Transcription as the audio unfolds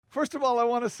First of all, I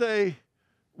want to say,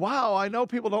 wow, I know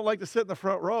people don't like to sit in the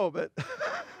front row, but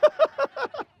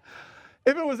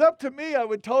if it was up to me, I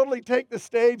would totally take the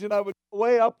stage and I would go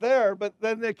way up there, but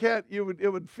then they can't, it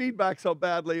would feedback so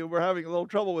badly, and we're having a little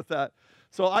trouble with that.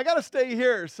 So I got to stay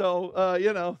here, so,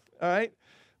 all right?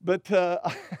 But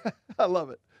I love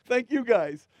it. Thank you,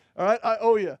 guys. All right, I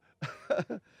owe you.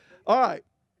 All right,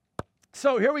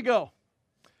 so here we go.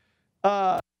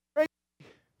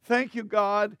 Thank you,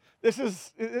 God. This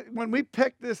is, when we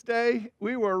picked this day,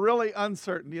 we were really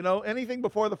uncertain. Anything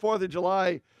before the 4th of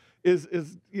July is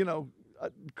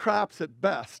craps at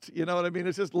best. You know what I mean?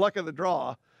 It's just luck of the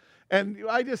draw. And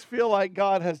I just feel like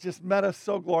God has just met us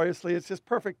so gloriously. It's just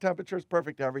perfect temperatures,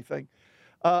 perfect everything.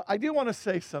 I do want to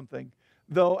say something,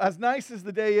 though. As nice as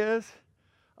the day is,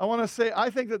 I want to say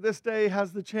I think that this day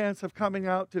has the chance of coming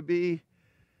out to be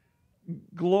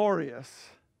glorious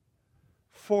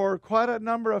for quite a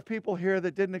number of people here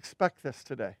that didn't expect this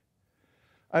today.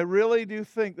 I really do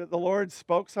think that the Lord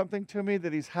spoke something to me,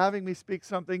 that He's having me speak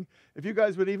something. If you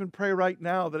guys would even pray right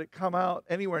now that it come out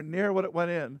anywhere near what it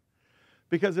went in.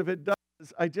 Because if it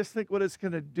does, I just think what it's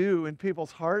going to do in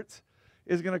people's hearts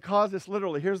is going to cause this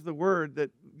literally. Here's the word that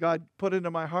God put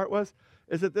into my heart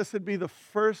is that this would be the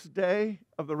first day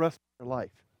of the rest of your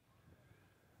life.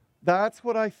 That's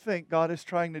what I think God is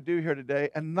trying to do here today,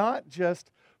 and not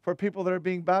just for people that are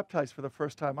being baptized for the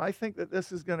first time. I think that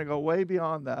this is going to go way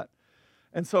beyond that.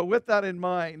 And so with that in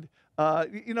mind,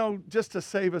 just to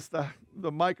save us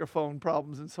the microphone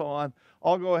problems and so on,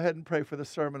 I'll go ahead and pray for the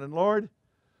sermon. And Lord,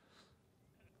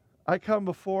 we come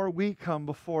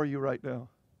before you right now.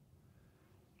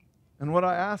 And what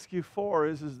I ask you for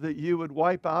is that you would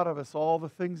wipe out of us all the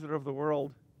things that are of the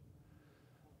world.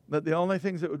 That the only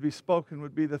things that would be spoken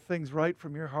would be the things right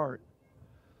from your heart.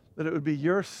 That it would be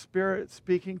your spirit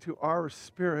speaking to our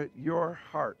spirit, your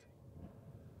heart.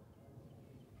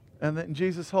 And that in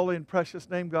Jesus' holy and precious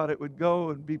name, God, it would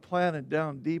go and be planted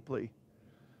down deeply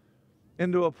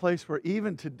into a place where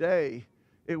even today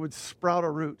it would sprout a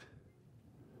root.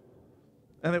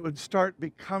 And it would start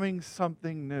becoming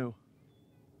something new.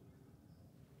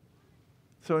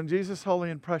 So in Jesus' holy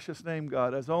and precious name,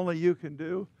 God, as only you can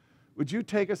do, would you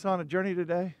take us on a journey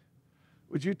today?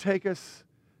 Would you take us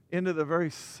into the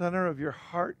very center of your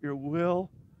heart, your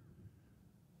will?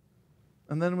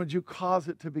 And then would you cause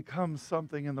it to become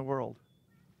something in the world?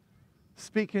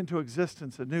 Speak into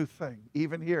existence a new thing,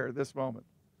 even here, this moment.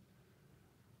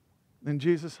 In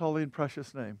Jesus' holy and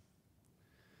precious name.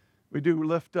 We do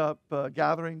lift up a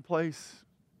gathering place,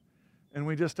 and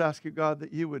we just ask you, God,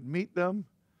 that you would meet them,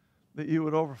 that you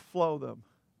would overflow them.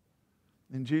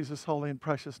 In Jesus' holy and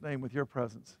precious name with your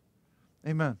presence.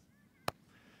 Amen.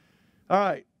 All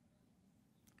right.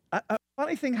 A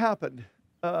funny thing happened.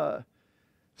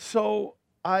 So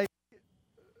I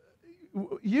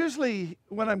usually,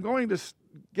 when I'm going to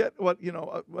get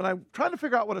when I'm trying to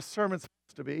figure out what a sermon's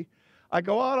supposed to be, I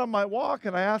go out on my walk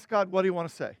and I ask God, what do you want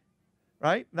to say?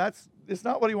 Right? It's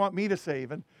not what do you want me to say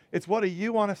even. It's what do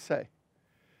you want to say?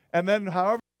 And then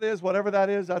however it is, whatever that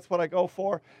is, that's what I go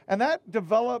for. And that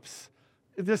develops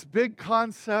this big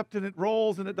concept, and it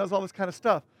rolls and it does all this kind of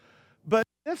stuff. But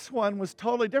this one was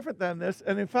totally different than this.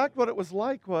 And in fact, what it was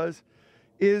like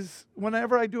is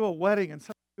whenever I do a wedding, and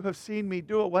some of you have seen me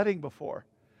do a wedding before.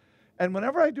 And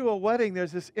whenever I do a wedding,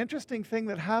 there's this interesting thing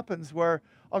that happens where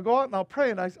I'll go out and I'll pray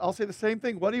and I'll say the same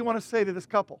thing. What do you want to say to this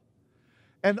couple?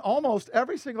 And almost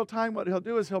every single time what he'll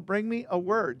do is he'll bring me a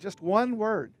word, just one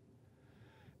word.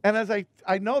 And as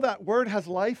I know that word has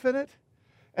life in it,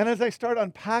 and as I start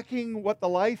unpacking what the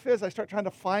life is, I start trying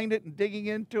to find it and digging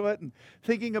into it and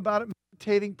thinking about it,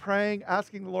 meditating, praying,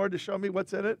 asking the Lord to show me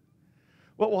what's in it.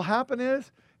 What will happen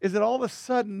is that all of a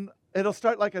sudden, it'll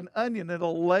start like an onion.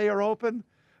 It'll layer open,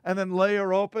 and then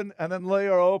layer open, and then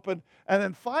layer open. And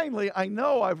then finally, I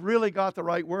know I've really got the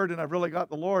right word and I've really got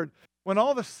the Lord. When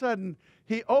all of a sudden,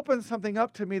 He opens something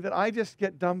up to me that I just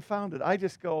get dumbfounded. I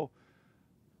just go,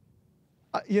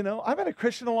 I've been a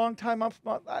Christian a long time.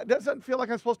 It doesn't feel like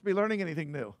I'm supposed to be learning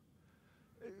anything new.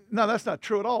 No, that's not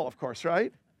true at all, of course,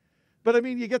 right? But I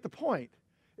mean, you get the point.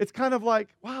 It's kind of like,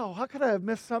 wow, how could I have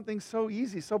missed something so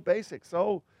easy, so basic,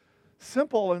 so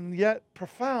simple and yet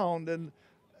profound? And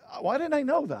why didn't I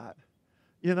know that?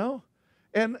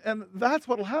 And that's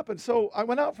what will happen. So I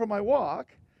went out for my walk,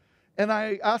 and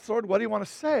I asked the Lord, what do you want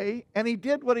to say? And He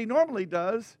did what He normally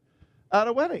does at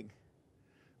a wedding,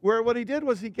 where what He did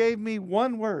was He gave me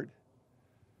one word,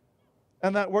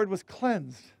 and that word was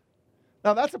cleansed.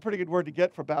 Now, that's a pretty good word to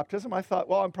get for baptism. I thought,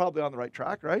 well, I'm probably on the right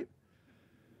track, right?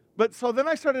 But so then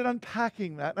I started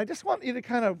unpacking that, and I just want you to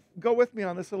kind of go with me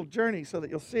on this little journey so that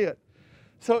you'll see it.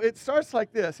 So it starts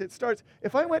like this. It starts,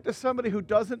 if I went to somebody who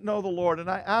doesn't know the Lord and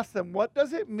I asked them, what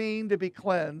does it mean to be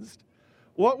cleansed?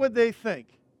 What would they think?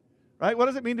 Right? What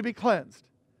does it mean to be cleansed?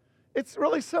 It's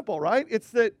really simple, right?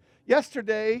 It's that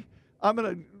yesterday,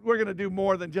 we're gonna do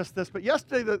more than just this, but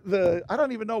yesterday I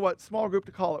don't even know what small group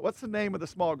to call it. What's the name of the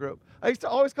small group? I used to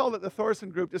always call it the Thorson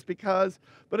group just because,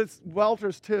 but it's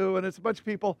Welters too, and it's a bunch of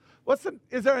people.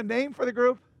 Is there a name for the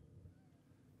group?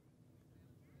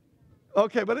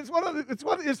 Okay, but it's one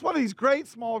of these great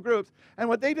small groups. And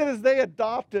what they did is they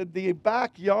adopted the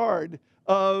backyard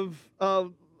of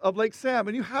Lake Sam,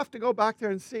 and you have to go back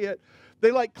there and see it.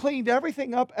 They cleaned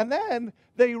everything up, and then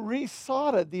they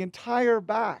resodded the entire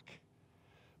back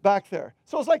there.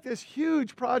 So it's like this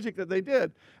huge project that they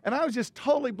did, and I was just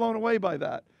totally blown away by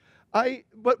that.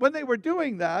 But when they were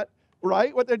doing that,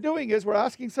 right, what they're doing is we're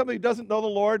asking somebody who doesn't know the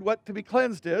Lord what to be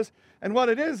cleansed is, and what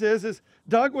it is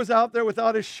Doug was out there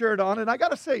without his shirt on, and I got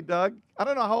to say, Doug, I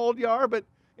don't know how old you are, but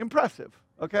impressive,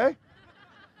 okay?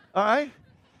 All right?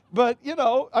 But,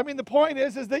 the point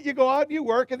is that you go out and you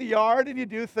work in the yard and you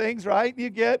do things, right,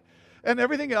 and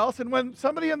everything else, and when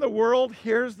somebody in the world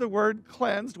hears the word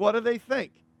cleansed, what do they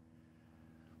think?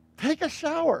 Take a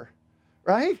shower,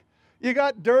 right? You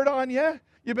got dirt on you,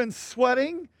 you've been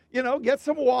sweating, get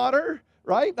some water,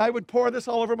 right? I would pour this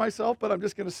all over myself, but I'm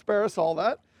just going to spare us all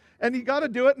that. And you got to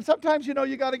do it. And sometimes, you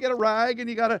got to get a rag and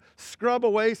you got to scrub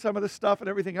away some of the stuff and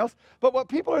everything else. But what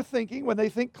people are thinking when they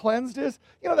think cleansed is,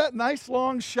 that nice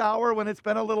long shower when it's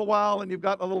been a little while and you've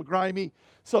gotten a little grimy.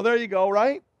 So there you go,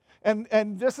 right?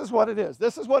 And this is what it is.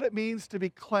 This is what it means to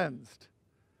be cleansed.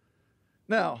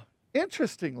 Now,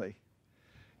 interestingly,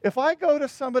 if I go to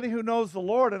somebody who knows the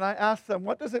Lord and I ask them,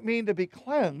 what does it mean to be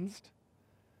cleansed?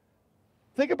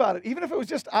 Think about it. Even if it was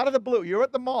just out of the blue, you're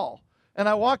at the mall, and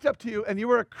I walked up to you, and you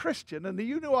were a Christian, and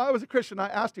you knew I was a Christian, I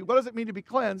asked you, what does it mean to be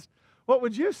cleansed? What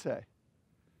would you say?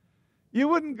 You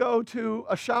wouldn't go to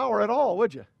a shower at all,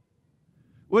 would you?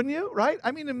 Wouldn't you, right?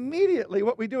 Immediately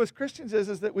what we do as Christians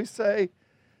is that we say,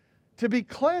 to be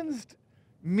cleansed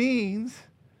means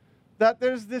that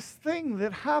there's this thing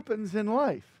that happens in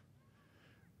life.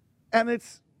 And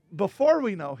it's before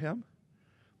we know Him,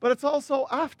 but it's also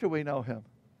after we know Him.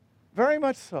 Very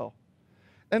much so.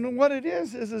 And what it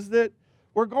is that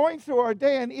we're going through our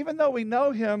day, and even though we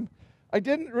know Him, I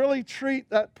didn't really treat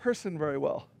that person very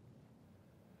well.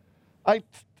 I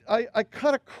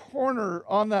cut a corner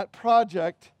on that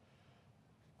project.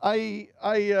 I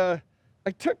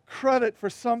took credit for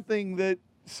something that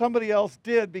somebody else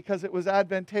did because it was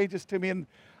advantageous to me, and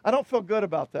I don't feel good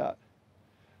about that.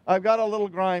 I've got a little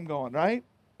grime going, right?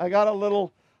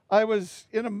 I was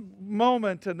in a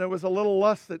moment, and there was a little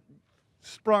lust that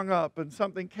sprung up, and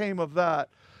something came of that.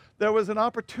 There was an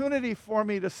opportunity for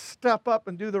me to step up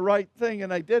and do the right thing,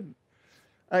 and I didn't.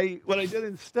 What I did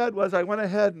instead was I went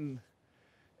ahead and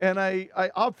I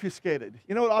obfuscated.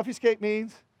 You know what obfuscate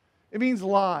means? It means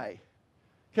lie.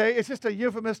 Okay? It's just a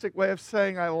euphemistic way of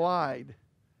saying I lied.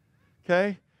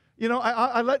 Okay?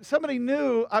 I let somebody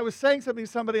knew I was saying something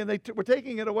to somebody, and they were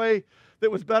taking it away that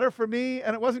was better for me,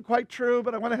 and it wasn't quite true,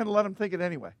 but I went ahead and let them think it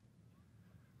anyway.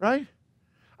 Right?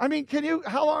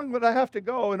 How long would I have to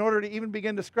go in order to even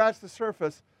begin to scratch the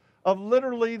surface of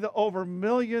literally the over 1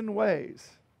 million ways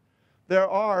there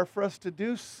are for us to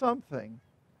do something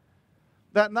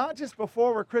that not just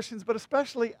before we're Christians, but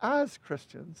especially as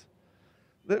Christians,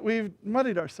 that we've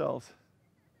muddied ourselves.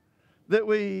 That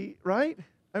we, right?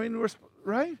 We're,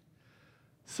 right?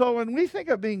 So when we think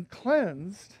of being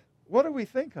cleansed, what do we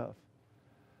think of?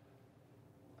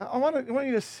 I want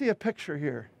you to see a picture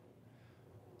here.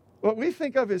 What we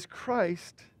think of is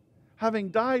Christ having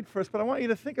died for us, but I want you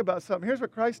to think about something. Here's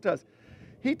what Christ does.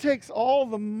 He takes all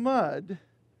the mud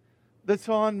that's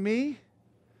on me,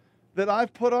 that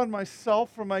I've put on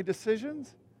myself for my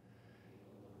decisions,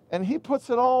 and He puts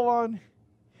it all on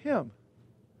Him.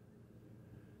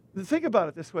 Think about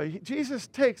it this way. Jesus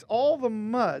takes all the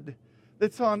mud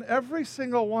that's on every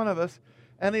single one of us,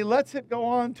 and He lets it go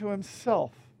on to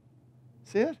Himself.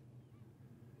 See it?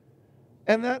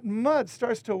 And that mud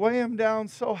starts to weigh Him down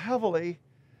so heavily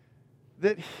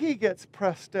that He gets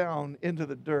pressed down into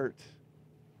the dirt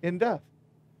in death.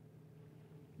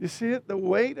 You see it? The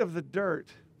weight of the dirt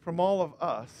from all of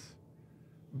us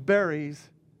buries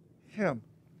Him.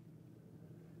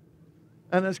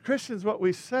 And as Christians, what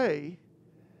we say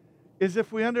is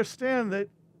if we understand that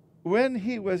when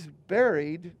He was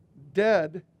buried,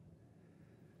 dead,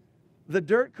 the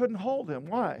dirt couldn't hold Him.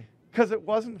 Why? Because it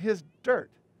wasn't His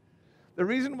dirt. The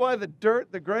reason why the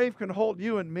dirt, the grave, can hold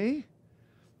you and me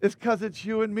is because it's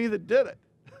you and me that did it,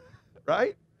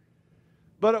 right?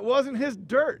 But it wasn't His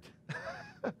dirt.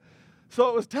 So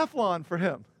it was Teflon for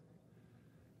Him.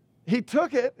 He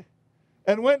took it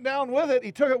and went down with it.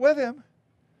 He took it with him,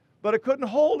 but it couldn't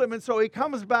hold him. And so he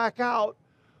comes back out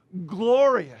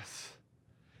glorious.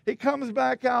 He comes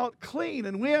back out clean.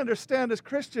 And we understand as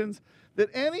Christians that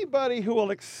anybody who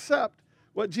will accept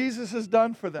what Jesus has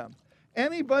done for them,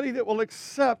 anybody that will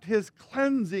accept his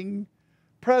cleansing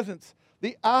presence,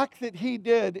 the act that he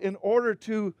did in order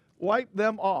to wipe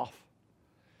them off,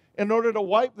 in order to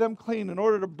wipe them clean, in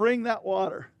order to bring that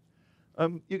water.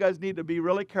 You guys need to be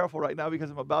really careful right now because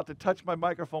I'm about to touch my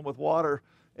microphone with water,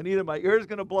 and either my ear is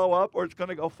going to blow up or it's going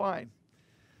to go fine.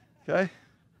 Okay?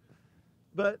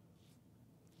 But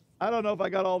I don't know if I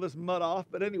got all this mud off,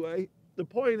 but anyway, the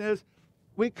point is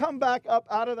we come back up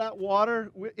out of that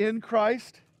water in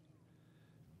Christ,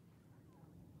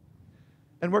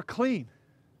 and we're clean.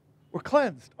 We're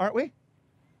cleansed, aren't we?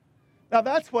 Now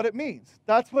that's what it means.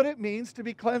 That's what it means to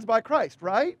be cleansed by Christ,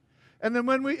 right? And then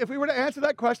if we were to answer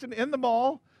that question in the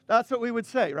mall, that's what we would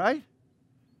say, right?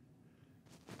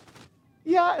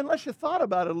 Yeah, unless you thought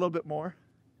about it a little bit more.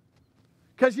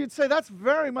 Because you'd say that's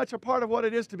very much a part of what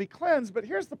it is to be cleansed, but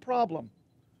here's the problem.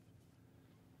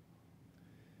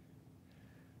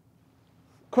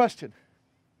 Question.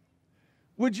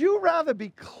 Would you rather be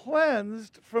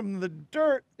cleansed from the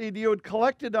dirt that you had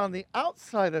collected on the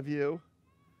outside of you,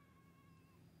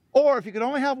 or if you could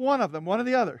only have one of them, one or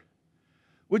the other,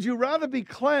 would you rather be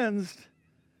cleansed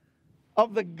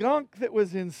of the gunk that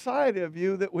was inside of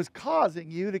you that was causing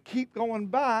you to keep going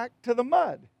back to the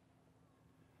mud?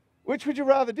 Which would you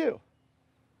rather do?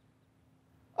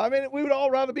 I mean, we would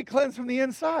all rather be cleansed from the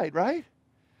inside, right?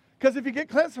 Because if you get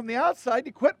cleansed from the outside,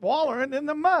 you quit wallowing in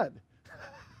the mud.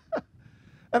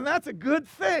 And that's a good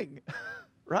thing,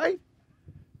 right?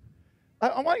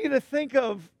 I want you to think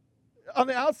of, on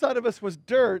the outside of us was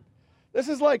dirt. This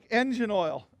is like engine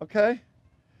oil, okay?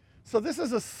 So this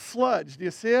is a sludge. Do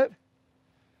you see it?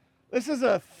 This is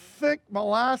a thick,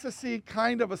 molassesy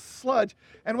kind of a sludge.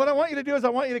 And what I want you to do is I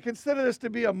want you to consider this to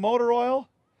be a motor oil.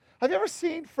 Have you ever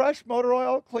seen fresh motor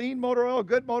oil, clean motor oil,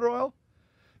 good motor oil?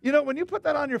 You know, when you put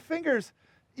that on your fingers,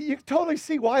 you totally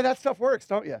see why that stuff works,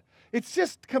 don't you? It's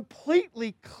just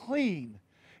completely clean.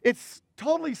 It's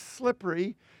totally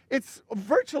slippery. It's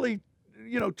virtually,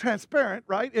 transparent,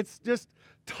 right? It's just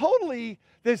totally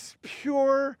this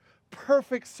pure,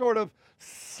 perfect sort of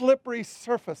slippery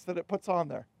surface that it puts on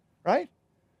there, right?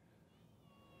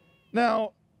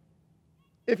 Now,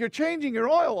 if you're changing your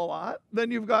oil a lot,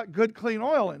 then you've got good, clean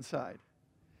oil inside.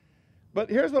 But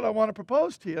here's what I want to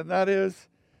propose to you, and that is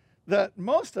that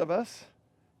most of us,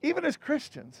 even as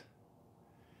Christians,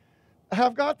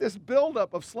 have got this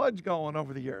buildup of sludge going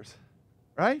over the years,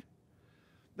 right?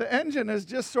 The engine has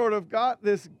just sort of got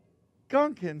this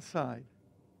gunk inside.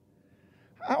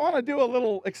 I want to do a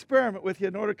little experiment with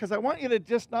you because I want you to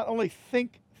just not only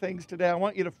think things today, I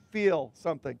want you to feel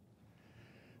something.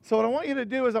 So what I want you to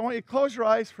do is I want you to close your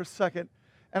eyes for a second,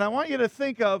 and I want you to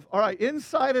think of, all right,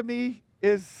 inside of me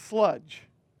is sludge.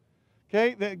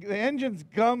 Okay, the engine's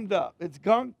gummed up, it's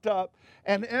gunked up,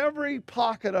 and every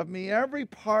pocket of me, every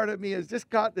part of me has just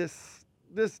got this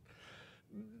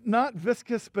not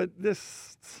viscous, but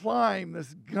this slime,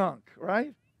 this gunk,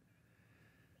 right?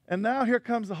 And now here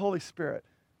comes the Holy Spirit.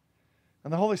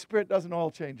 And the Holy Spirit does an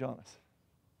oil change on us.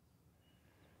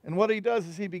 And what he does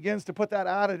is he begins to put that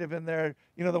additive in there,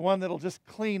 the one that'll just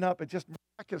clean up. It just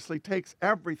miraculously takes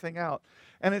everything out.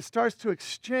 And it starts to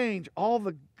exchange all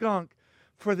the gunk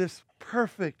for this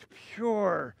perfect,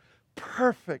 pure,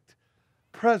 perfect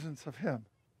presence of him.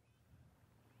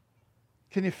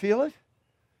 Can you feel it?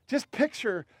 Just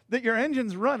picture that your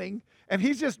engine's running and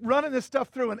he's just running this stuff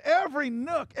through, and every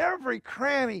nook, every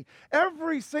cranny,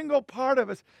 every single part of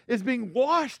us is being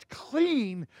washed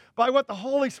clean by what the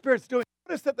Holy Spirit's doing.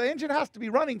 Notice that the engine has to be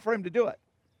running for him to do it.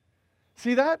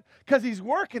 See that? Because he's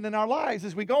working in our lives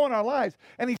as we go in our lives,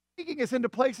 and he's taking us into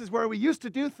places where we used to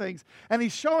do things, and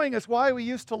he's showing us why we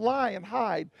used to lie and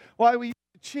hide, why we used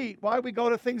to cheat, why we go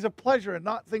to things of pleasure and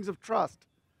not things of trust,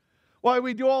 why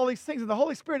we do all these things. And the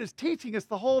Holy Spirit is teaching us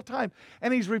the whole time,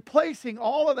 and he's replacing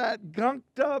all of that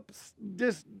gunked up,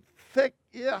 this thick,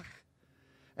 yuck,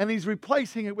 and he's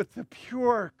replacing it with the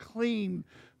pure, clean,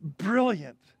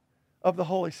 brilliant of the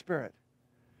Holy Spirit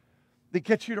that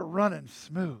gets you to running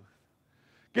smooth,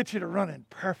 gets you to running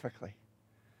perfectly.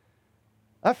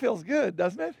 That feels good,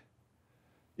 doesn't it?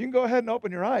 You can go ahead and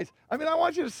open your eyes. I mean, I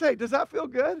want you to say, does that feel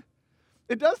good?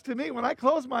 It does to me. When I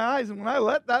close my eyes and when I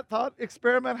let that thought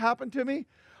experiment happen to me,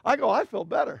 I go, I feel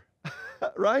better,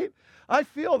 right? I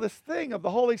feel this thing of the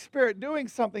Holy Spirit doing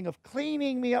something, of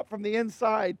cleaning me up from the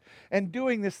inside and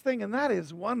doing this thing, and that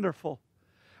is wonderful.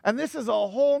 And this is a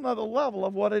whole nother level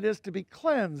of what it is to be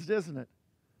cleansed, isn't it?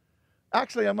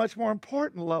 Actually, a much more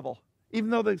important level, even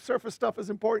though the surface stuff is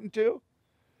important too.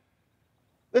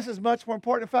 This is much more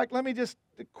important. In fact, let me just,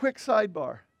 a quick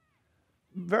sidebar.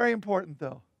 Very important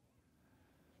though.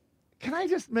 Can I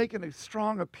just make a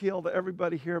strong appeal to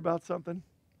everybody here about something?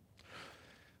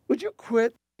 Would you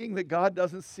quit thinking that God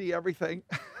doesn't see everything?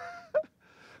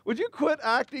 Would you quit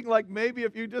acting like maybe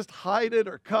if you just hide it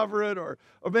or cover it, or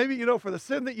maybe, for the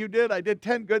sin that you did, I did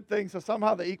 10 good things, so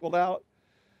somehow they equaled out.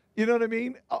 You know what I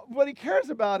mean? What he cares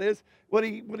about is, what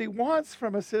he wants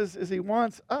from us is he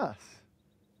wants us,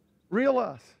 real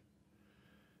us.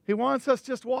 He wants us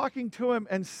just walking to him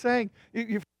and saying,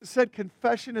 you've said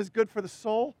confession is good for the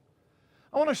soul.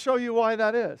 I want to show you why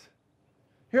that is.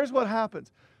 Here's what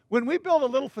happens. When we build a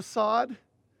little facade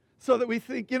so that we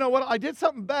think, I did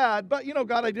something bad, but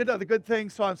God, I did other good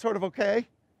things, so I'm sort of okay.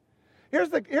 Here's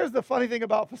the funny thing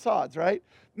about facades, right?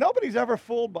 Nobody's ever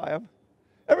fooled by them.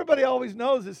 Everybody always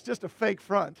knows it's just a fake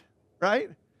front, right?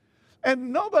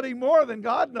 And nobody more than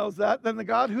God knows that than the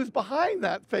God who's behind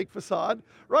that fake facade,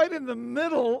 right in the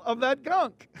middle of that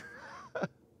gunk.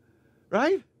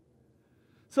 Right?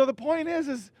 So the point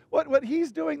is what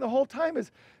he's doing the whole time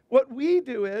is, what we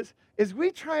do is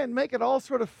we try and make it all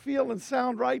sort of feel and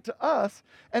sound right to us,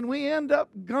 and we end up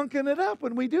gunking it up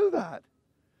when we do that.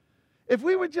 If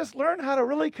we would just learn how to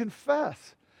really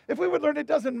confess, if we would learn it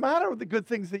doesn't matter the good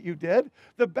things that you did,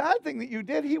 the bad thing that you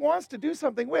did, he wants to do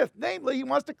something with. Namely, he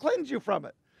wants to cleanse you from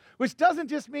it, which doesn't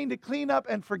just mean to clean up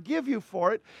and forgive you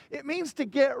for it. It means to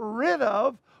get rid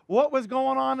of what was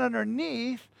going on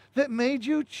underneath that made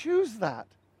you choose that.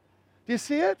 Do you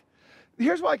see it?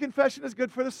 Here's why confession is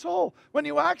good for the soul. When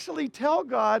you actually tell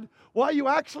God why you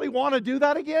actually want to do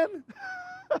that again,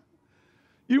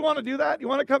 you want to do that? You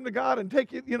want to come to God and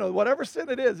take, whatever sin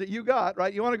it is that you got,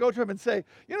 right? You want to go to him and say,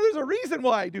 there's a reason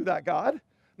why I do that, God.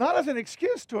 Not as an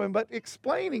excuse to him, but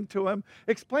explaining to him,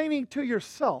 explaining to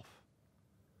yourself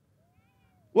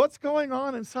what's going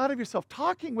on inside of yourself,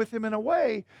 talking with him in a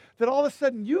way that all of a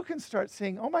sudden you can start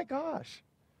seeing, oh my gosh,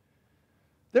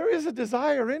 there is a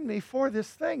desire in me for this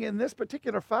thing in this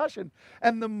particular fashion.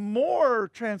 And the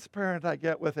more transparent I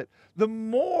get with it, the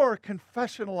more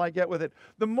confessional I get with it,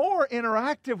 the more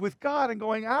interactive with God and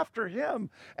going after him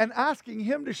and asking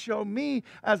him to show me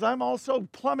as I'm also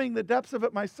plumbing the depths of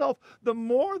it myself, the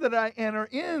more that I enter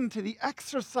into the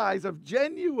exercise of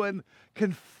genuine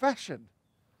confession,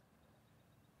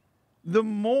 the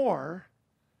more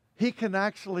he can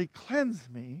actually cleanse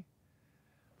me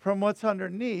from what's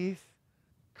underneath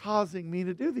causing me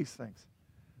to do these things.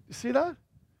 You see that?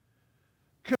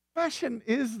 Confession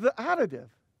is the additive.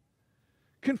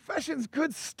 Confession's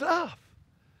good stuff.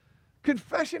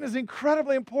 Confession is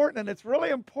incredibly important, and it's really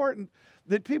important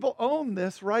that people own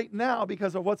this right now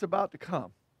because of what's about to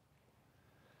come.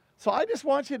 So I just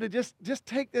want you to just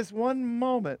take this one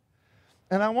moment,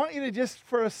 and I want you to just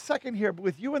for a second here,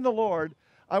 with you and the Lord,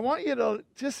 I want you to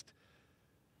just,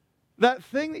 that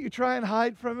thing that you try and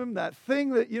hide from him, that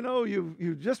thing that,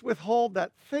 you just withhold,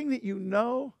 that thing that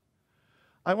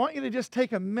I want you to just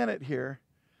take a minute here,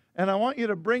 and I want you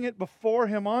to bring it before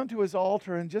him onto his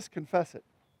altar and just confess it.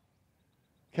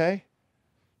 Okay?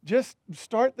 Just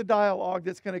start the dialogue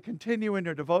that's going to continue in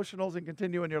your devotionals and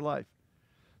continue in your life.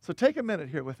 So take a minute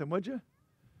here with him, would you?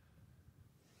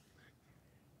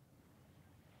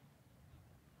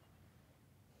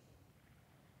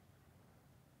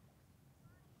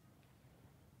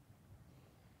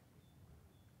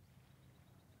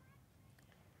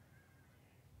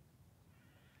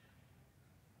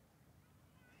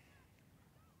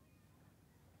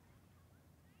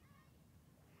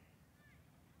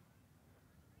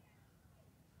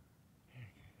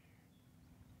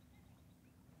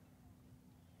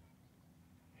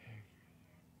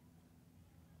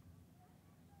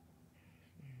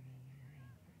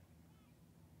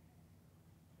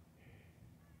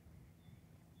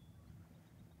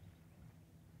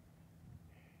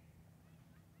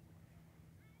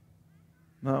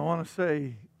 Now, I want to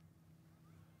say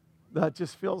that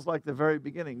just feels like the very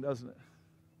beginning, doesn't it?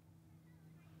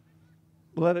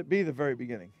 Let it be the very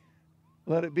beginning.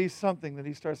 Let it be something that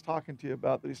he starts talking to you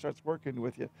about, that he starts working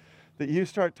with you, that you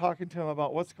start talking to him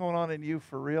about what's going on in you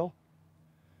for real,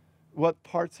 what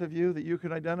parts of you that you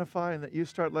can identify, and that you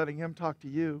start letting him talk to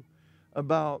you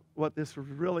about what this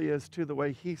really is too, the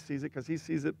way he sees it, because he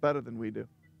sees it better than we do.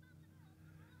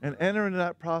 And enter into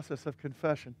that process of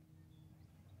confession.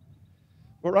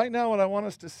 But right now what I want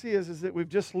us to see is that we've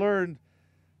just learned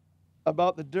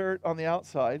about the dirt on the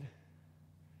outside,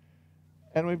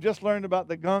 and we've just learned about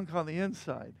the gunk on the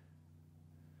inside.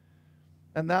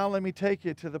 And now let me take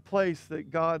you to the place that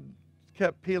God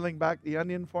kept peeling back the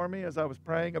onion for me as I was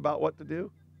praying about what to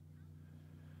do.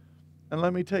 And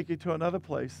let me take you to another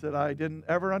place that I didn't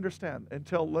ever understand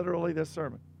until literally this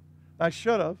sermon. I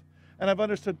should have, and I've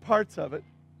understood parts of it.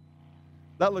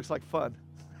 That looks like fun.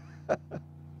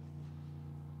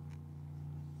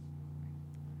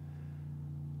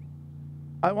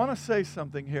 I want to say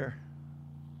something here.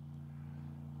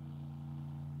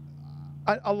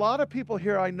 A lot of people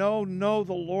here I know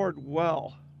the Lord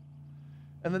well,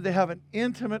 and that they have an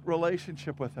intimate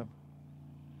relationship with Him.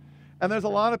 And there's a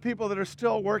lot of people that are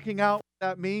still working out what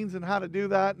that means and how to do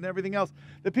that and everything else.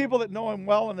 The people that know Him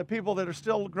well and the people that are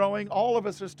still growing, all of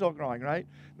us are still growing, right?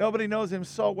 Nobody knows Him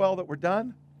so well that we're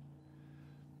done.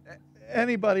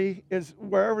 Anybody is,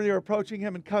 wherever you're approaching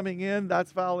Him and coming in,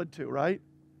 that's valid too, right?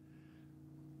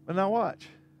 But now watch.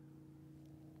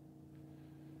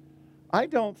 I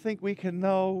don't think we can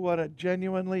know what a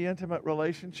genuinely intimate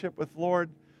relationship with the Lord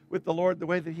the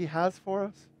way that He has for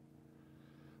us.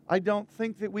 I don't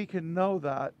think that we can know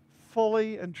that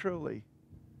fully and truly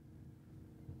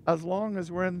as long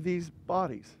as we're in these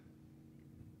bodies.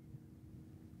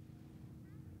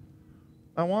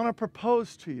 I want to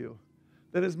propose to you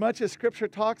that as much as Scripture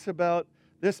talks about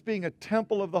this being a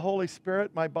temple of the Holy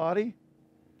Spirit, my body,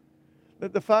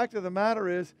 that the fact of the matter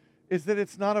is that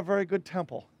it's not a very good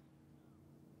temple.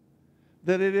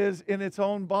 That it is in its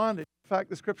own bondage. In fact,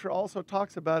 the Scripture also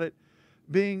talks about it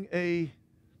being an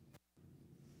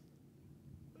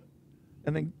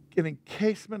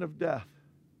encasement of death.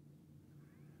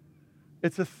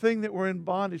 It's a thing that we're in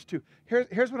bondage to.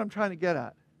 Here's what I'm trying to get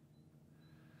at.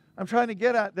 I'm trying to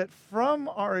get at that from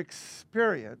our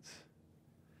experience,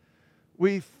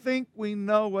 we think we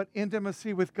know what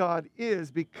intimacy with God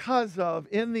is because of,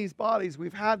 in these bodies,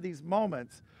 we've had these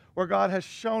moments where God has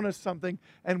shown us something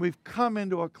and we've come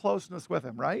into a closeness with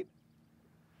Him, right?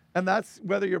 And that's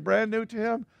whether you're brand new to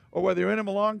Him or whether you're in Him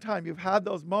a long time, you've had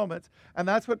those moments, and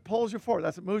that's what pulls you forward.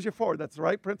 That's what moves you forward. That's the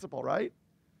right principle, right?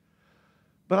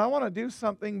 But I want to do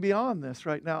something beyond this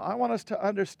right now. I want us to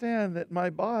understand that my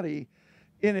body,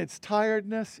 in its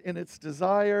tiredness, in its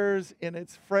desires, in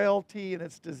its frailty, in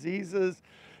its diseases,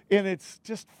 in its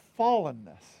just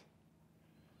fallenness,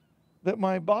 that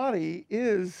my body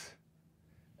is,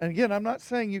 and again, I'm not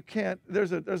saying you can't,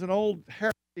 there's an old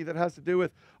heresy that has to do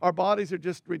with our bodies are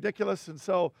just ridiculous, and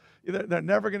so they're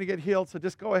never going to get healed, so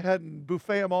just go ahead and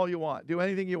buffet them all you want. Do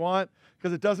anything you want,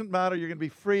 because it doesn't matter. You're going to be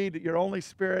freed. You're only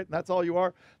spirit, and that's all you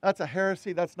are. That's a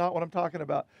heresy. That's not what I'm talking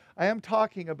about. I am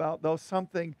talking about, though,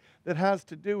 something that has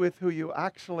to do with who you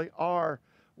actually are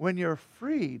when you're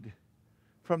freed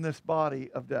from this body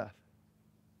of death.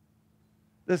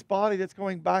 This body that's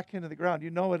going back into the ground. You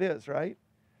know it is, right?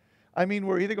 I mean,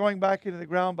 we're either going back into the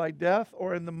ground by death,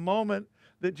 or in the moment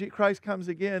that Christ comes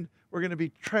again, we're going to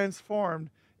be transformed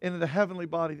into the heavenly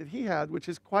body that He had, which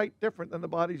is quite different than the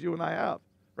bodies you and I have,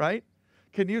 right?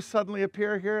 Can you suddenly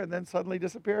appear here and then suddenly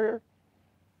disappear here?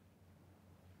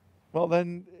 Well,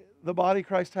 then the body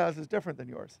Christ has is different than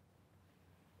yours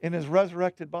in His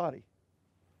resurrected body.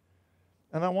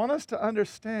 And I want us to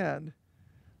understand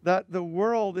that the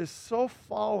world is so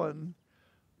fallen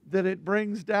that it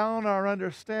brings down our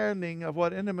understanding of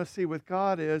what intimacy with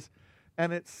God is,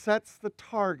 and it sets the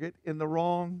target in the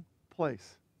wrong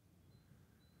place.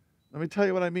 Let me tell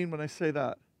you what I mean when I say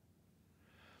that.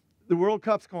 The World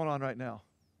Cup's going on right now.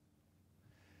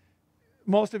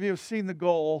 Most of you have seen the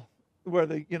goal where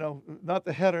not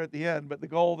the header at the end, but the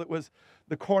goal that was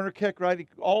the corner kick, right?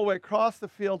 All the way across the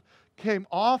field, came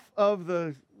off of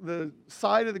the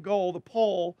side of the goal, the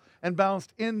pole, and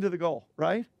bounced into the goal,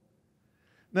 right?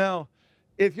 Now,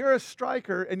 if you're a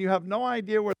striker and you have no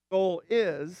idea where the goal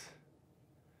is,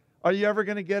 are you ever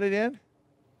going to get it in?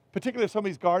 Particularly if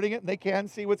somebody's guarding it and they can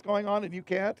see what's going on and you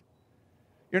can't.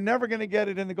 You're never going to get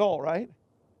it in the goal, right?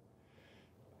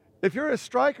 If you're a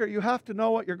striker, you have to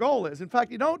know what your goal is. In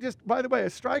fact, you don't just, by the way, a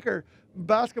striker,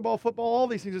 basketball, football, all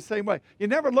these things are the same way. You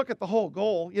never look at the whole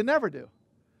goal. You never do.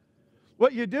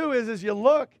 What you do is you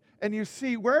look and you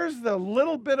see where's the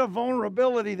little bit of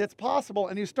vulnerability that's possible,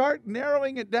 and you start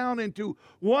narrowing it down into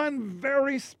one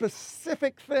very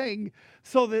specific thing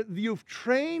so that you've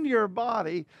trained your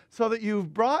body, so that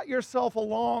you've brought yourself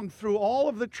along through all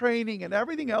of the training and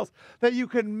everything else, that you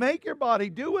can make your body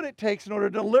do what it takes in order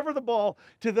to deliver the ball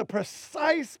to the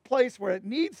precise place where it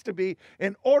needs to be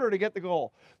in order to get the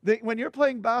goal. When you're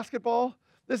playing basketball,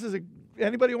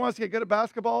 anybody who wants to get good at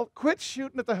basketball, quit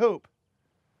shooting at the hoop.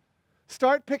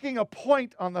 Start picking a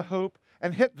point on the hoop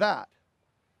and hit that.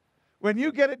 When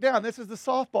you get it down, this is the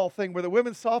softball thing where the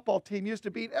women's softball team used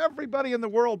to beat everybody in the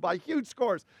world by huge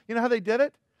scores. You know how they did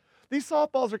it? These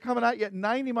softballs are coming at you at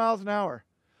 90 miles an hour.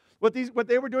 What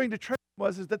they were doing to train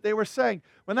is that they were saying,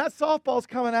 when that softball's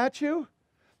coming at you,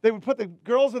 they would put the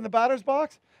girls in the batter's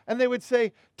box, and they would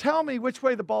say, tell me which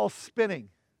way the ball's spinning.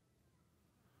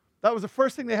 That was the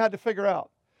first thing they had to figure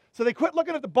out. So they quit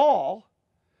looking at the ball,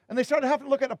 and they started having to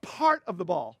look at a part of the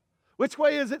ball. Which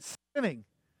way is it spinning?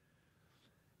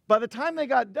 By the time they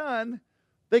got done,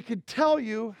 they could tell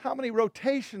you how many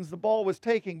rotations the ball was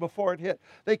taking before it hit.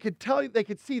 They could tell you, they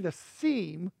could see the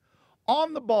seam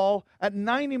on the ball at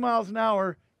 90 miles an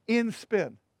hour in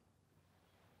spin.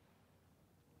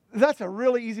 That's a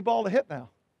really easy ball to hit now.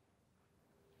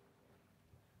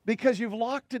 Because you've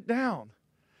locked it down.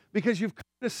 Because you've come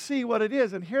to see what it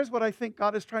is. And here's what I think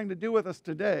God is trying to do with us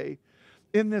today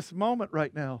in this moment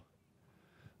right now.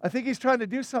 I think He's trying to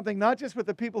do something not just with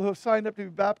the people who have signed up to be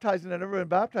baptized and have never been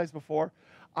baptized before.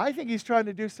 I think He's trying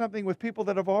to do something with people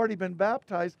that have already been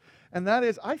baptized. And that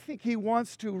is, I think He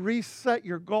wants to reset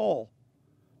your goal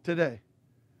today.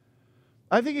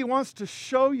 I think He wants to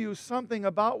show you something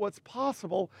about what's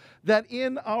possible, that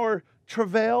in our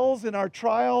travails, in our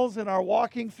trials, in our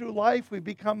walking through life, we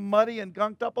become muddy and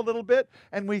gunked up a little bit,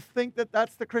 and we think that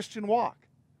that's the Christian walk,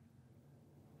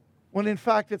 when in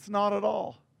fact it's not at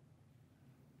all.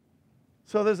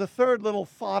 So there's a third little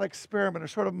thought experiment, a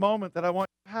sort of moment that I want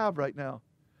you to have right now.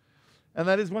 And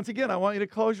that is, once again, I want you to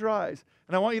close your eyes,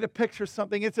 and I want you to picture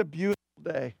something. It's a beautiful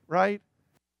day, right?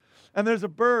 And there's a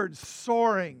bird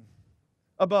soaring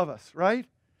above us, right?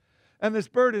 And this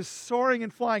bird is soaring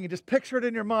and flying, and just picture it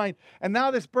in your mind. And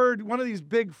now this bird, one of these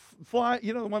big fly,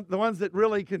 the ones that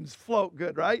really can float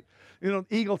good, right?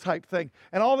 Eagle type thing.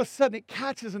 And all of a sudden it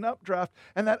catches an updraft,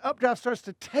 and that updraft starts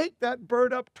to take that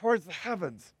bird up towards the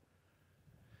heavens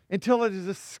until it is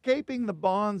escaping the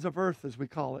bonds of earth, as we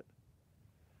call it.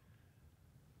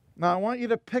 Now I want you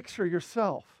to picture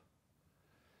yourself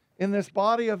in this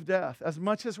body of death. As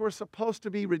much as we're supposed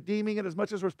to be redeeming it, as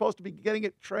much as we're supposed to be getting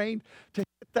it trained to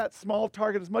hit that small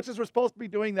target, as much as we're supposed to be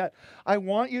doing that, I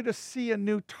want you to see a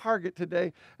new target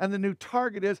today. And the new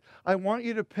target is, I want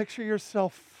you to picture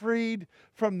yourself freed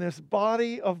from this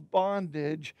body of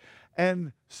bondage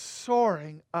and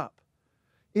soaring up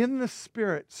in the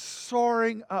Spirit,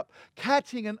 soaring up,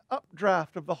 catching an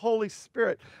updraft of the Holy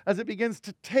Spirit as it begins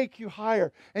to take you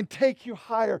higher and take you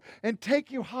higher and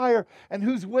take you higher. And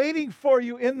who's waiting for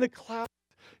you in the clouds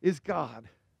is God.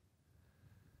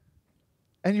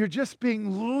 And you're just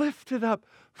being lifted up,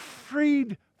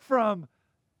 freed from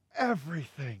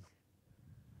everything.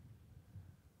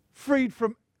 Freed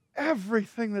from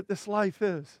everything that this life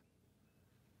is.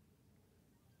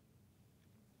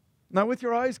 Now, with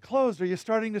your eyes closed, are you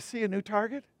starting to see a new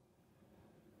target?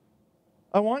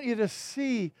 I want you to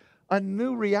see a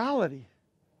new reality.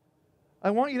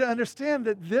 I want you to understand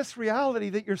that this reality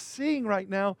that you're seeing right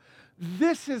now,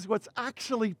 this is what's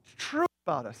actually true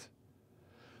about us.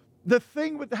 The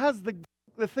thing that has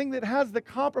the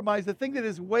compromise, the thing that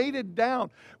is weighted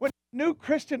down. When you're a new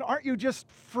Christian, aren't you just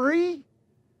free?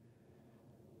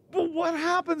 But what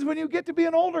happens when you get to be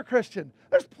an older Christian?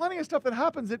 There's plenty of stuff that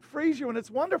happens. It frees you and it's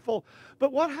wonderful.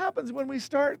 But what happens when we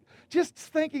start just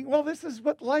thinking, well, this is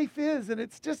what life is, and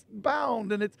it's just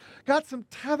bound, and it's got some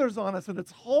tethers on us, and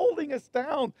it's holding us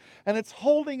down, and it's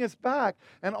holding us back.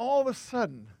 And all of a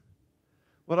sudden,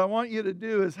 what I want you to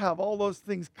do is have all those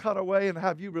things cut away and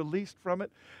have you released from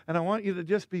it. And I want you to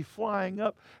just be flying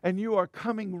up, and you are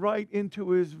coming right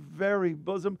into His very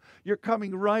bosom. You're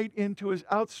coming right into His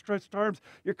outstretched arms.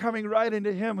 You're coming right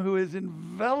into Him who is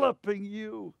enveloping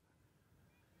you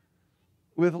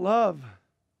with love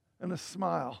and a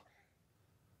smile.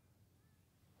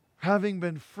 Having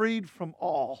been freed from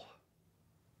all,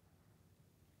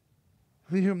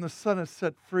 he whom the Son has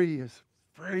set free is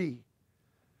free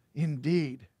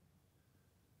indeed.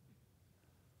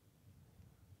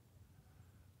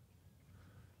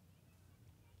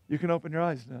 You can open your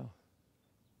eyes now.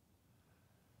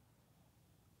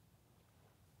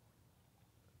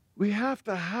 We have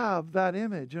to have that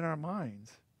image in our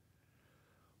minds,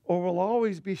 or we'll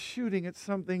always be shooting at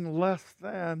something less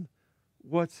than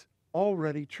what's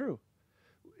already true.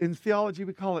 In theology,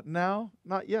 we call it now,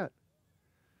 not yet.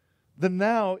 The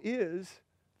now is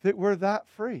that we're that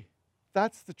free.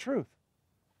 That's the truth.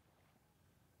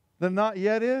 The not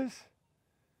yet is,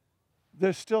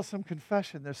 there's still some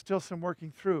confession. There's still some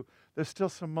working through. There's still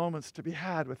some moments to be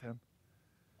had with Him.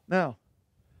 Now,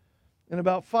 in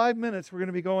about 5 minutes, we're going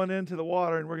to be going into the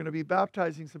water, and we're going to be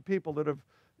baptizing some people that have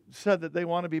said that they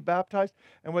want to be baptized.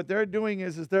 And what they're doing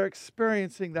is they're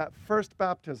experiencing that first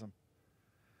baptism.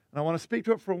 And I want to speak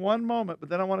to it for one moment, but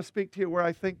then I want to speak to you where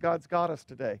I think God's got us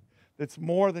today. It's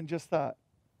more than just that.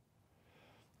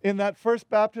 In that first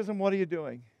baptism, what are you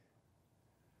doing?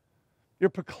 You're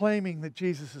proclaiming that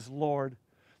Jesus is Lord.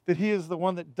 that he is the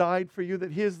one that died for you,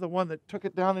 that he is the one that took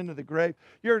it down into the grave.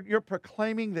 You're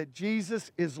proclaiming that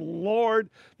Jesus is Lord,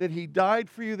 that he died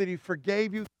for you, that he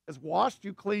forgave you, has washed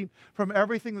you clean from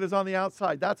everything that is on the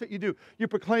outside. That's what you do. You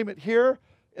proclaim it here,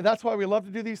 and that's why we love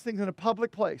to do these things in a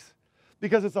public place,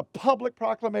 because it's a public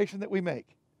proclamation that we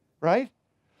make, right?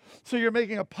 So you're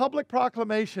making a public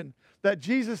proclamation that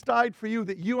Jesus died for you,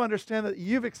 that you understand that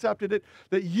you've accepted it,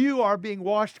 that you are being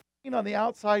washed clean on the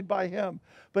outside by him.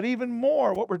 But even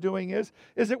more, what we're doing is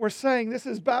that we're saying this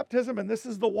is baptism and this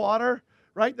is the water,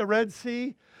 right? The Red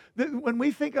Sea. When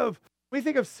we think of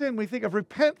sin, we think of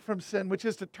repent from sin, which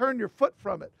is to turn your foot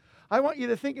from it. I want you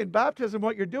to think in baptism,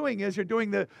 what you're doing is you're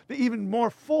doing the even more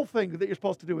full thing that you're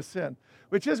supposed to do with sin,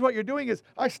 which is what you're doing is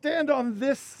I stand on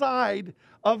this side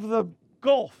of the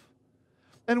gulf.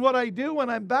 And what I do when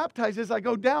I'm baptized is I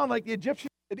go down like the Egyptians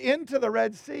did into the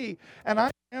Red Sea, and I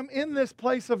am in this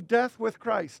place of death with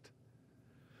Christ.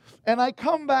 And I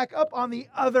come back up on the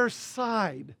other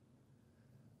side,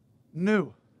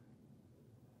 new.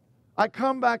 I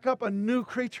come back up a new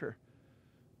creature.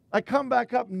 I come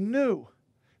back up new.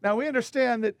 Now we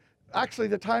understand that actually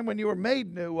the time when you were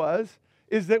made new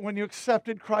is that when you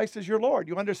accepted Christ as your Lord.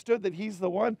 You understood that he's the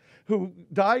one who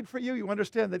died for you. You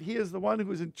understand that he is the one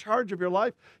who is in charge of your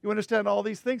life. You understand all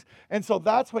these things. And so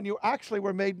that's when you actually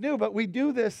were made new. But we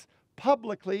do this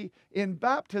publicly in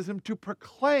baptism to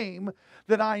proclaim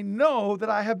that I know that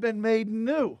I have been made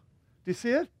new. Do you see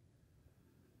it?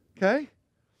 Okay?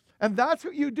 And that's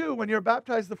what you do when you're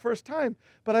baptized the first time.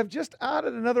 But I've just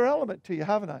added another element to you,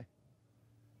 haven't I?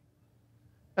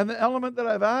 And the element that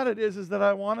I've added is that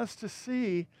I want us to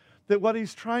see that what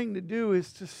he's trying to do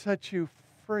is to set you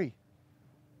free.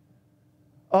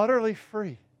 Utterly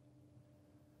free.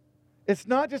 It's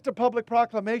not just a public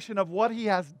proclamation of what he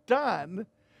has done.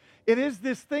 It is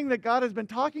this thing that God has been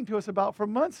talking to us about for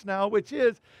months now, which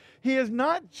is he is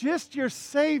not just your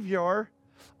Savior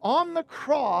on the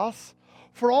cross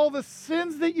for all the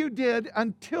sins that you did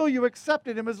until you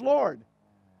accepted him as Lord.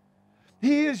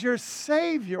 He is your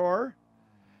Savior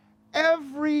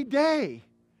every day,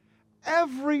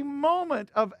 every moment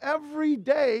of every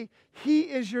day, he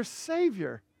is your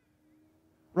Savior.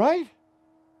 Right?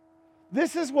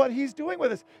 This is what he's doing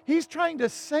with us. He's trying to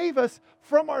save us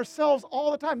from ourselves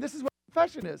all the time. This is what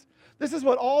confession is. This is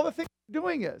what all the things we're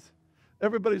doing is.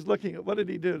 Everybody's looking at what did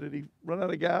he do? Did he run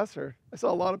out of gas? Or I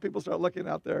saw a lot of people start looking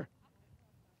out there.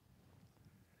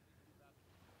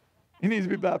 He needs to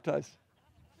be baptized.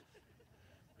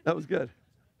 That was good.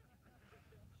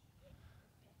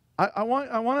 I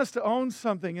want us to own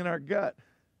something in our gut.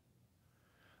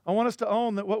 I want us to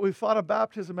own that what we've thought of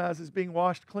baptism as is being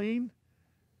washed clean,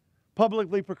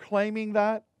 publicly proclaiming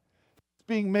that. It's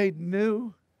being made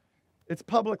new. It's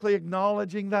publicly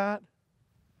acknowledging that.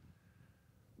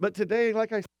 But today,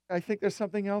 like I think there's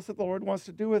something else that the Lord wants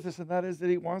to do with us, and that is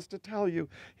that he wants to tell you.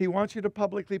 He wants you to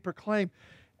publicly proclaim,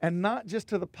 and not just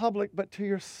to the public, but to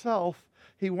yourself.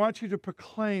 He wants you to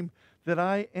proclaim that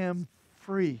I am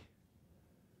free.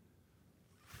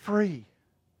 Free.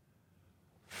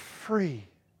 Free.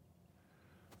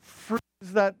 Free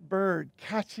as that bird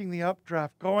catching the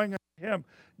updraft, going on him.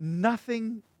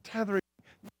 Nothing tethering,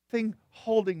 nothing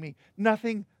holding me,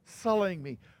 nothing sullying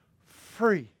me.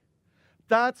 Free.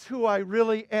 That's who I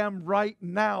really am right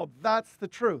now. That's the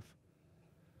truth.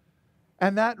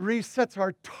 And that resets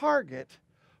our target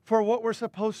for what we're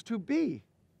supposed to be.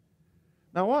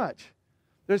 Now watch.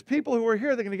 There's people who are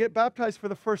here, they're going to get baptized for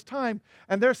the first time,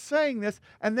 and they're saying this,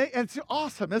 and it's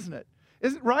awesome, isn't it?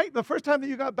 Isn't it right? The first time that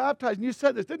you got baptized and you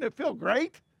said this, didn't it feel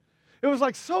great? It was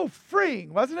like so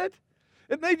freeing, wasn't it?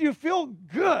 It made you feel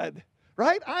good,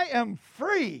 right? I am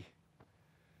free.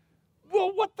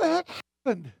 Well, what the heck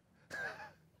happened?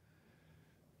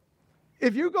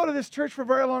 If you go to this church for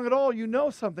very long at all, you know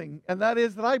something, and that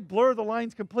is that I blur the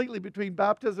lines completely between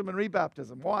baptism and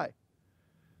rebaptism. Why?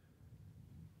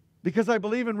 Because I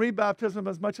believe in rebaptism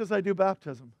as much as I do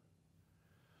baptism.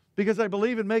 Because I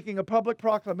believe in making a public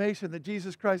proclamation that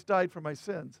Jesus Christ died for my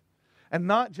sins. And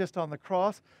not just on the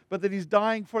cross, but that he's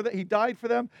dying for that. He died for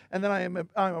them, and then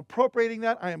I'm appropriating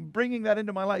that. I am bringing that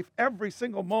into my life every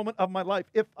single moment of my life,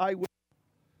 if I will.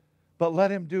 But let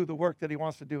him do the work that he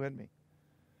wants to do in me.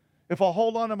 If I'll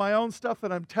hold on to my own stuff,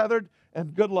 then I'm tethered,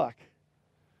 and good luck.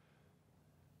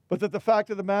 But that the fact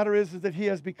of the matter is that he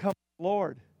has become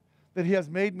Lord. That he has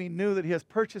made me new, that he has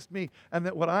purchased me, and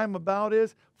that what I'm about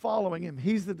is following him.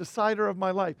 He's the decider of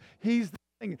my life. He's the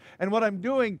thing. And what I'm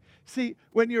doing, see,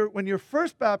 when you're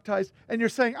first baptized and you're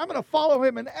saying, I'm going to follow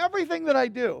him in everything that I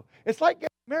do. It's like getting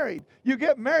married. You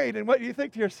get married, and what do you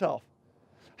think to yourself?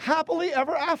 Happily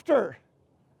ever after.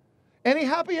 Any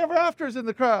happy ever afters in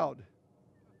the crowd?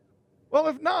 Well,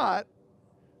 if not,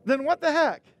 then what the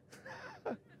heck?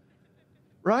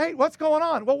 Right? What's going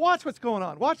on? Well, watch what's going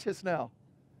on. Watch this now.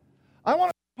 I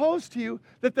want to propose to you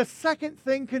that the second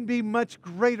thing can be much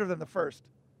greater than the first.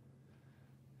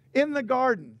 In the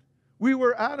garden, we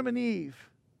were Adam and Eve.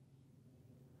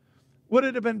 Would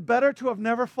it have been better to have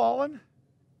never fallen?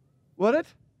 Would it?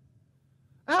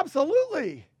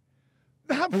 Absolutely.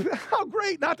 How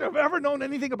great not to have ever known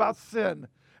anything about sin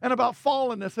and about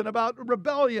fallenness and about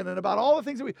rebellion and about all the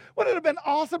things that would it have been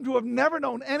awesome to have never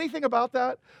known anything about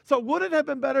that? So would it have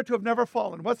been better to have never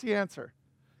fallen? What's the answer?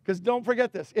 Because don't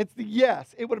forget this. It's the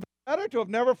yes. It would have been better to have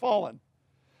never fallen.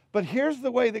 But here's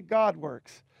the way that God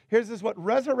works. Here's what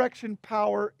resurrection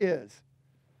power is.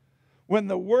 When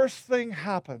the worst thing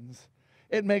happens,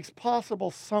 it makes possible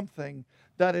something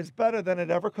that is better than it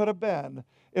ever could have been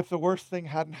if the worst thing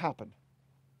hadn't happened.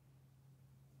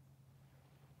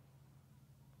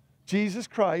 Jesus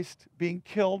Christ being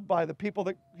killed by the people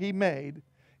that he made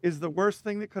is the worst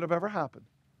thing that could have ever happened.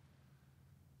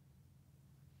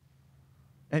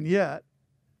 And yet,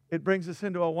 it brings us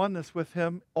into a oneness with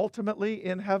him ultimately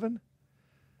in heaven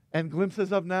and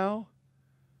glimpses of now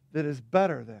that is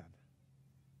better than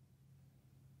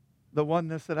the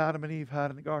oneness that Adam and Eve had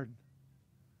in the garden.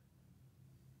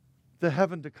 The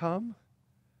heaven to come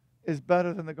is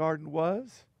better than the garden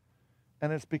was,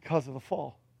 and it's because of the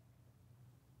fall.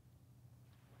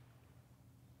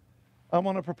 I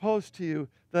want to propose to you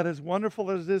that as wonderful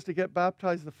as it is to get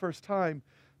baptized the first time,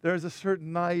 there's a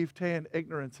certain naivete and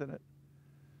ignorance in it.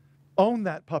 Own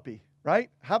that puppy, right?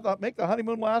 Make the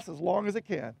honeymoon last as long as it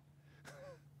can,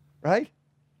 right?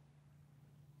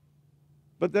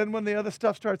 But then when the other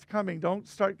stuff starts coming, don't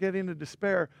start getting into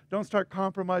despair. Don't start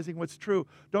compromising what's true.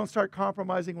 Don't start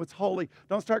compromising what's holy.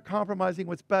 Don't start compromising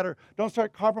what's better. Don't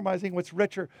start compromising what's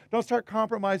richer. Don't start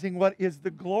compromising what is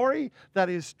the glory that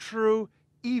is true,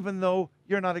 even though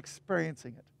you're not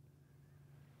experiencing it.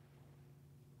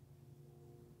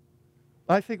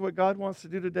 I think what God wants to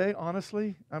do today,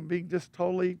 honestly, I'm being just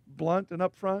totally blunt and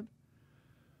upfront,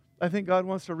 I think God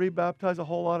wants to rebaptize a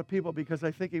whole lot of people because I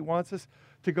think he wants us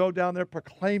to go down there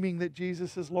proclaiming that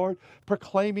Jesus is Lord,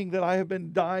 proclaiming that I have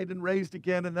been died and raised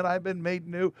again and that I've been made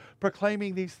new,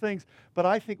 proclaiming these things. But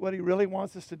I think what he really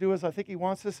wants us to do is I think he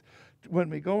wants us, when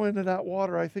we go into that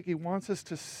water, I think he wants us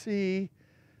to see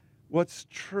what's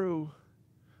true,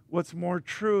 what's more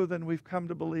true than we've come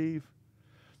to believe.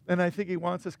 And I think he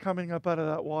wants us coming up out of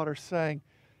that water saying,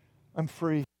 I'm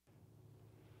free.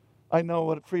 I know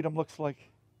what freedom looks like.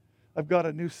 I've got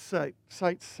a new sight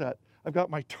set. I've got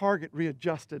my target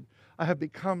readjusted. I have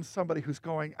become somebody who's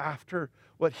going after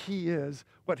what he is,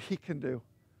 what he can do,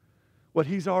 what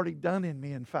he's already done in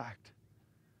me, in fact.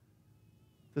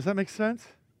 Does that make sense?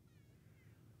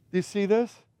 Do you see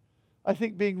this? I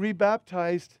think being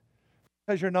rebaptized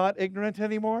because you're not ignorant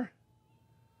anymore.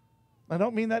 I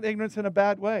don't mean that ignorance in a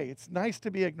bad way. It's nice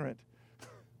to be ignorant.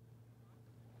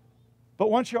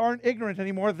 But once you aren't ignorant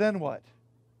anymore, then what?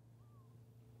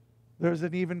 There's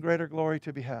an even greater glory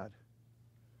to be had.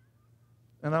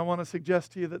 And I want to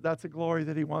suggest to you that that's a glory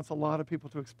that he wants a lot of people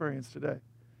to experience today.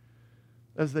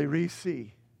 As they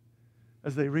re-see,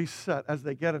 as they reset, as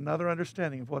they get another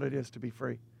understanding of what it is to be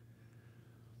free.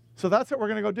 So that's what we're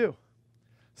going to go do.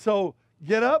 So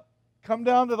get up, come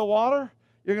down to the water.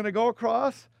 You're going to go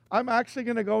across. I'm actually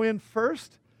going to go in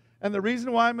first. And the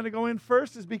reason why I'm going to go in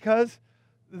first is because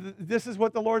this is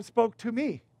what the Lord spoke to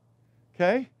me.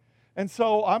 Okay? And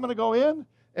so I'm going to go in,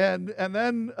 and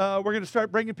then we're going to start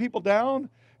bringing people down.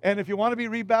 And if you want to be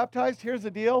rebaptized, here's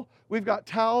the deal. We've got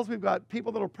towels. We've got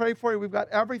people that will pray for you. We've got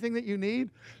everything that you need.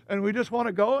 And we just want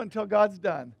to go until God's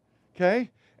done.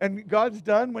 Okay? And God's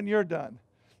done when you're done.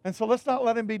 And so let's not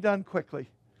let him be done quickly.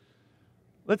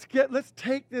 Let's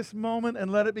take this moment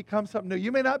and let it become something new.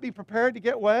 You may not be prepared to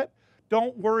get wet.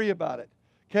 Don't worry about it.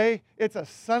 Okay? It's a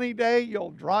sunny day.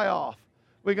 You'll dry off.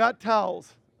 We got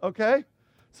towels. Okay?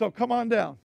 So come on down.